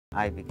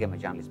I became a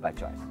journalist by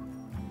choice,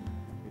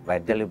 by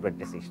deliberate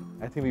decision.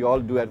 I think we all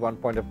do at one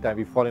point of time.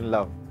 We fall in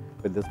love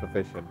with this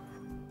profession.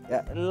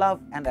 Yeah, love,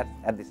 and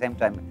at the same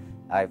time,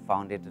 I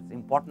found it an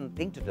important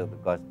thing to do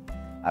because,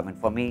 I mean,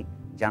 for me,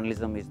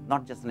 journalism is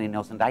not just an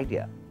innocent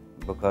idea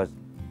because,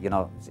 you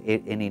know,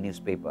 any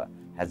newspaper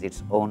has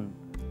its own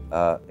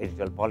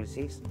editorial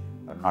policies,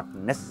 not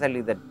necessarily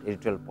that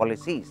editorial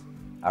policies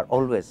are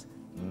always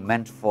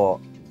meant for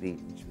the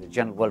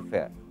general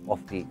welfare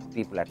of the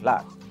people at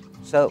large.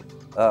 So,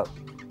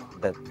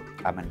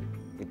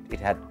 it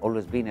had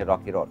always been a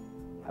rocky road.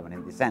 I mean,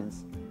 in the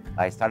sense,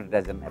 I started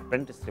as an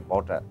apprentice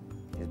reporter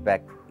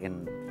back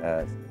in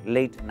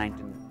late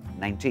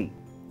 1990.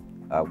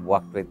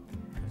 Worked with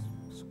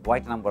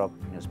quite a number of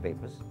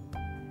newspapers.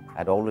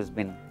 Had always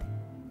been,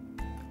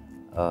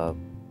 well,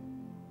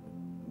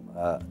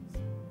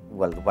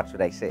 what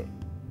should I say?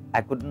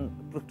 I couldn't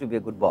prove to be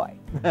a good boy.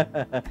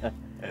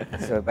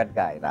 So a bad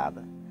guy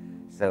rather.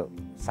 So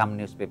some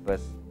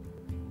newspapers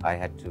I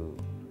had to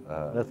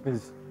That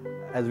means,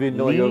 as we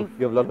know, you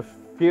have a lot of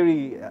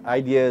fiery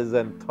ideas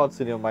and thoughts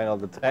in your mind all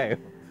the time.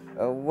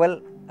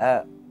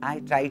 I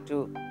try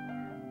to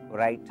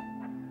write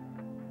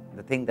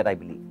the thing that I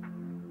believe.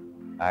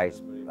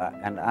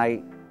 And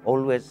I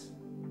always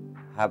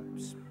have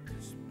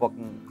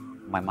spoken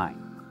my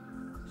mind.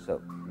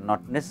 So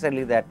not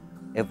necessarily that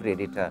every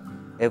editor,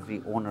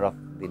 every owner of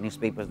the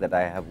newspapers that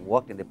I have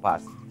worked in the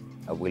past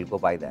will go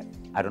by that.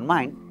 I don't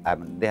mind. I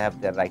mean, they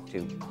have their right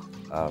to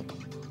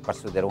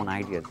pursue their own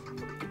ideas.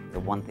 The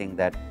one thing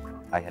that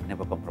I had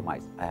never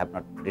compromised. I have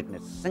not written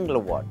a single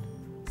word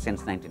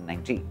since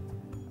 1990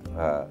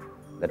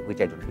 that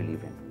which I don't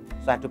believe in.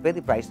 So I had to pay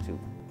the price too.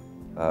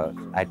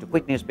 I had to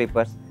quit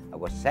newspapers. I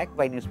was sacked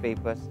by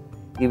newspapers.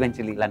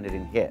 Eventually landed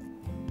in here,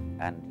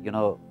 and you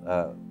know,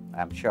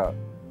 I'm sure.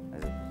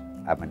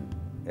 I mean,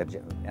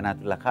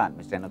 Enatullah Khan,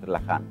 Mr.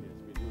 Enatullah Khan.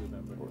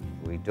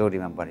 We do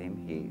remember him.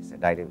 He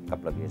died a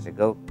couple of years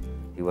ago.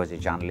 He was a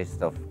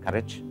journalist of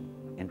courage,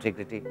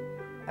 integrity,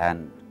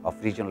 and of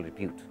regional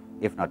repute,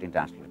 if not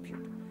international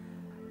repute.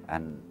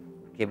 And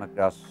came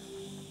across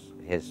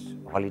his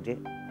holiday,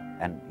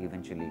 and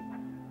eventually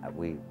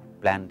we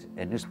planned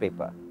a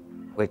newspaper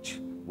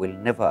which will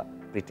never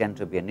pretend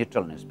to be a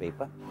neutral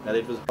newspaper. And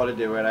it was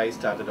holiday where I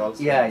started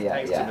also.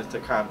 Thanks to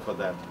Mr. Khan for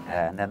that.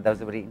 And then there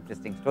was a very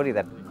interesting story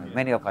that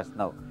many of us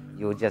know.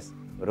 You just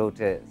wrote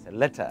a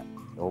letter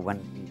when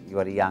you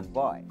were a young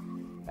boy,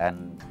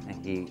 and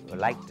he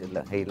liked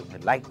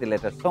the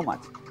letter so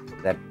much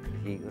that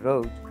he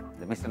wrote,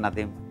 Mr.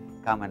 Nadim,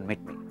 come and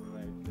meet me.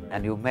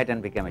 And you met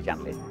and became a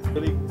journalist.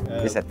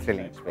 It's a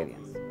thrilling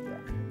experience.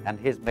 And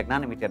his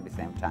magnanimity at the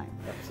same time.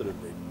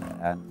 Absolutely.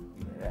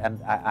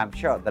 And I'm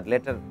sure that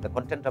letter, the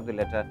content of the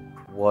letter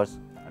was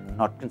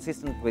not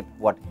consistent with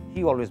what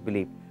he always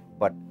believed,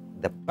 but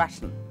the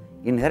passion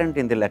inherent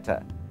in the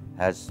letter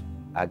has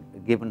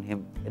given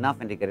him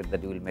enough indicator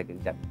that he will make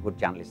a good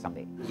journalist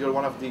someday. You're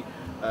one of the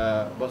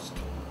most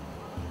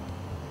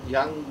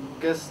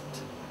youngest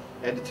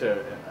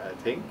editor, I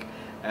think,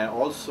 and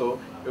also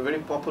you're very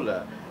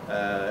popular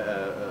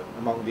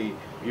among the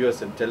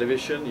viewers in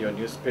television, your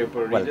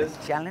newspaper readers. Well,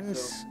 the challenge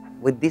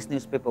with this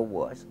newspaper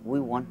was we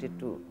wanted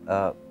to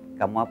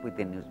come up with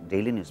a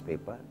daily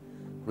newspaper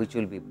which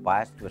will be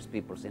biased towards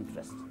people's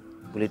interests,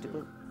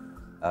 political,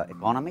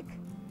 economic,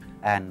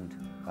 and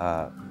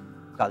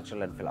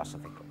cultural and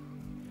philosophical.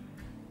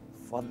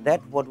 For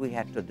that, what we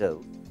had to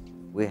do,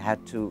 we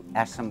had to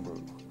assemble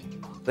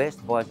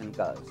best boys and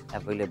girls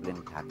available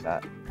in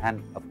Dhaka,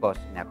 and of course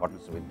in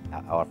accordance with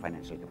our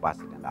financial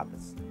capacity and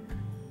others.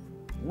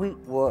 We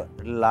were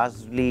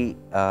largely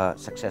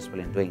successful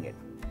in doing it.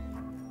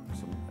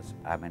 So,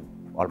 I mean,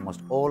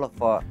 almost all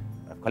of our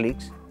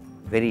colleagues,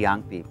 very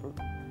young people,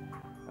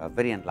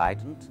 very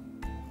enlightened,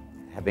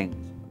 having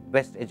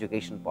best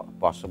education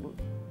possible,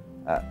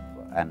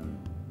 and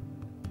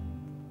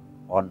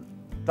on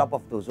top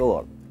of those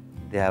all,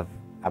 they have,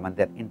 I mean,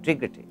 their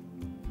integrity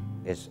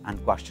is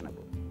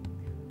unquestionable.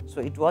 So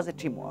it was a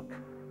teamwork,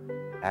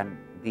 and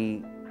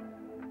the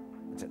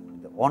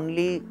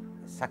only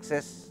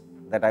success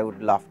that I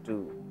would love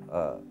to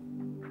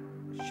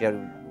share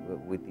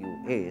with you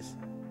is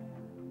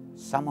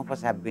some of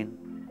us have been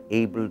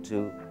able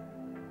to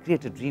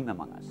create a dream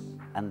among us,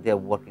 and they are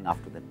working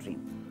after the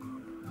dream.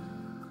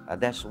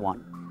 That's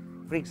one.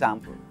 For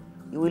example,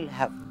 you will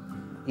have,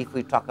 if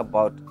we talk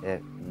about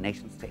a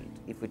nation state,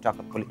 if we talk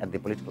at the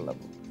political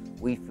level,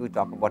 if we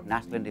talk about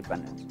national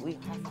independence, we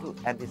have to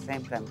at the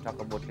same time talk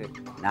about a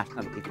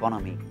national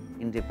economy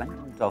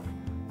independent of,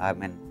 I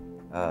mean,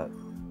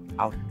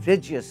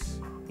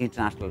 outrageous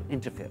international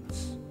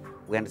interference.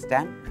 We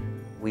understand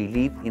we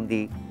live in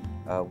the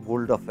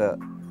world of a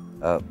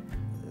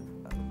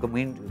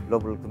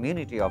global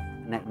community of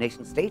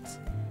nation states,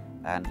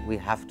 and we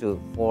have to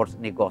force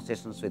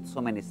negotiations with so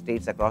many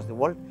states across the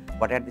world.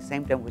 But at the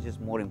same time, which is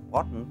more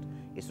important,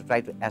 is to try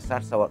to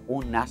assert our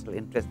own national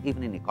interest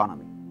even in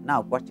economy.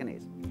 Now, question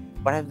is,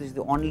 perhaps this is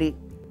the only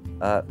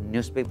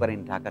newspaper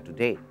in Dhaka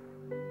today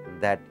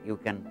that you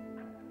can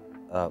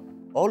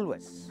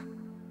always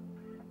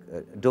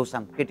do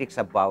some critics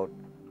about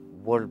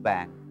World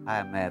Bank,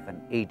 IMF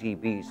and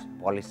ADB's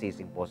policies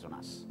imposed on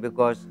us,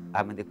 because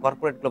the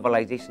corporate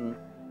globalization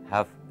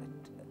have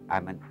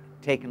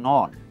taken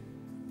on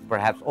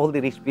perhaps all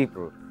the rich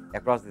people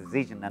across this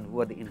region, and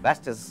who are the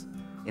investors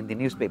in the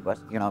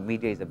newspapers.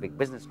 Media is a big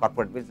business,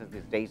 corporate business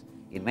these days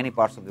in many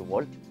parts of the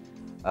world.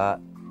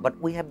 But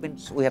we have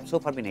so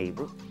far been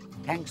able,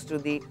 thanks to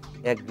the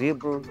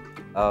agreeable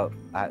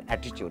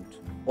attitude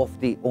of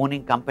the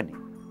owning company.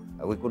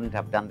 We couldn't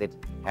have done that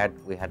had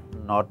we had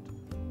not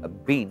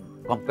been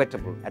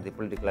compatible at the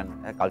political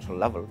and cultural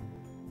level.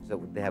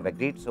 So they have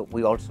agreed. So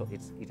we also,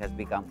 it has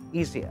become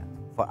easier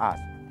for us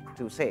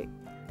to say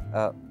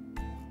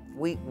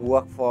we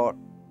work for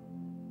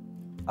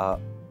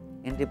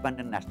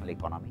independent national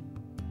economy,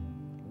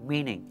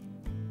 meaning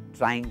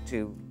trying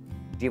to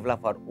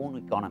develop our own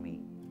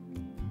economy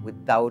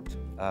without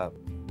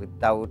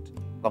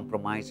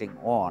compromising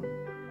on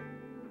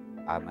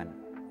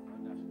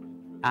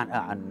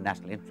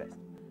national interest.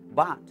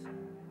 But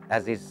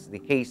as is the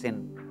case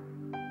in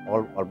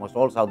almost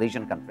all South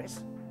Asian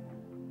countries,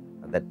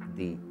 that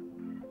the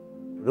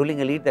ruling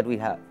elite that we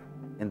have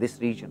in this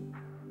region,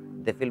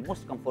 they feel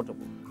most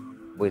comfortable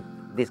with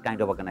these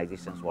kind of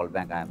organizations, World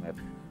Bank, IMF,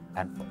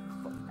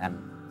 and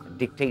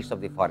dictates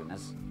of the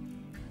foreigners.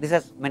 This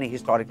has many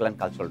historical and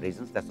cultural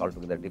reasons. That's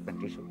altogether a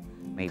different issue.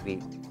 Maybe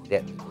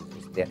they're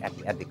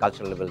at the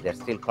cultural level, they're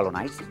still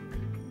colonized.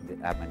 The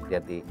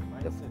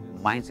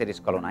mindset is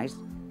colonized.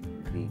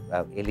 The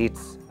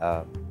elites,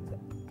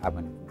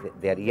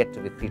 they are yet to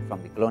be freed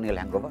from the colonial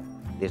hangover.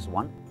 This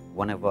one,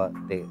 whenever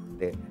they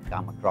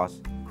come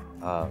across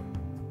a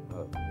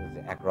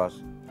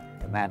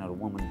man or a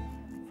woman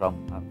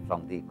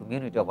from the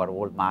community of our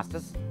old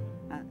masters,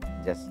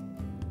 just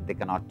they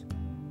cannot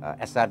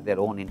assert their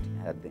own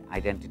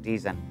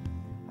identities and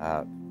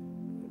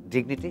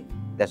dignity.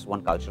 That's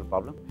one cultural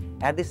problem.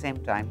 At the same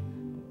time,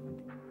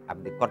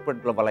 the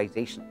corporate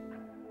globalization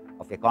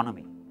of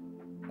economy,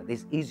 it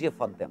is easier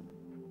for them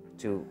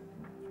to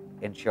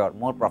ensure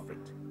more profit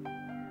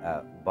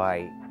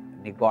by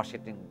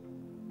negotiating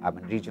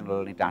regional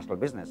and international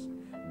business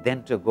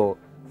than to go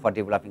for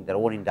developing their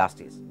own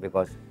industries,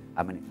 because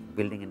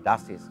building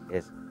industries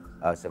is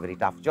a very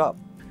tough job.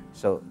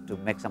 So to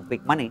make some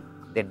quick money,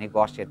 they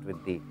negotiate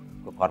with the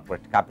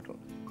corporate capital.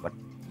 But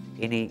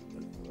any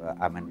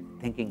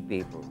thinking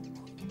people,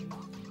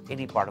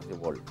 any part of the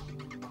world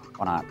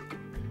on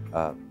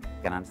earth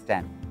can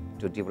understand,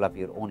 to develop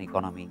your own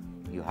economy,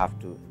 you have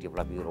to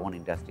develop your own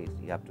industries,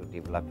 you have to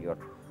develop your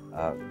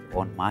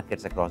own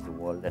markets across the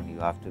world, and you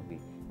have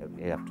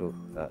to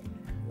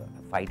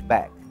fight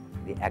back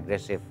the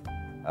aggressive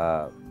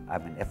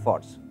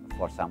efforts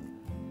for some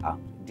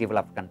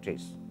developed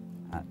countries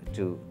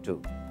to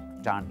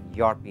turn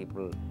your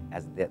people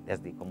as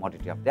the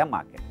commodity of their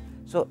market.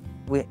 So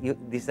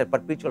this is a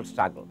perpetual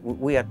struggle.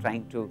 We are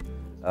trying to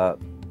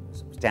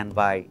stand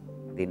by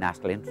the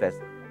national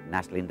interest,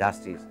 national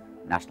industries,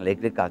 national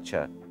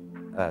agriculture,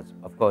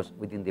 of course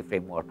within the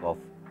framework of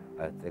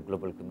the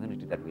global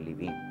community that we live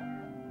in.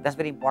 That's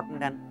very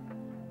important, and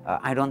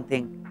I don't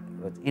think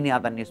any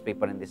other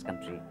newspaper in this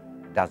country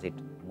does it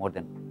more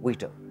than we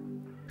do.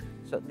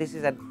 So this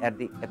is at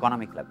the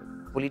economic level.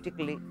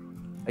 Politically,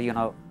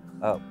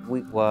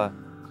 we were,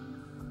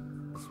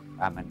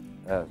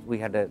 we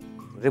had a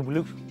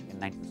revolution in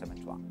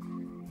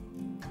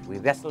 1971. We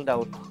wrestled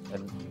out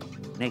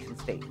a nation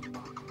state,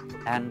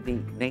 and the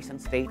nation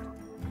state,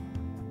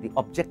 the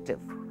objective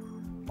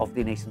of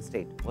the nation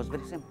state was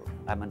very simple.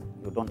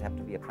 You don't have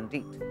to be a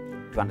pandit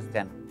to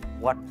understand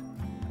what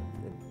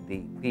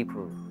the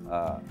people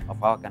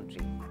of our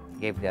country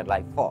gave their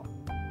life for.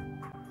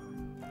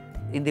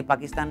 In the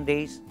Pakistan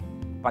days,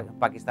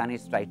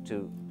 Pakistanis tried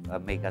to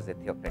make us a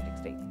theocratic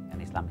state,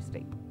 an Islamic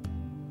state.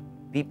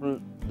 People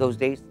those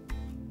days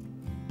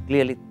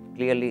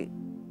clearly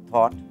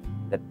thought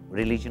that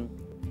religion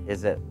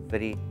is a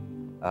very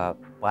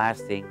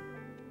pious thing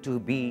to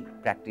be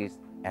practiced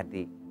at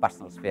the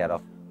personal sphere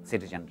of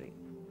citizenry.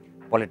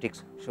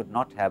 Politics should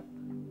not have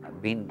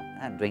been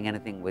doing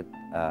anything with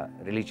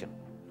religion.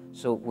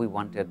 So we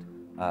wanted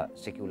a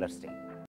secular state.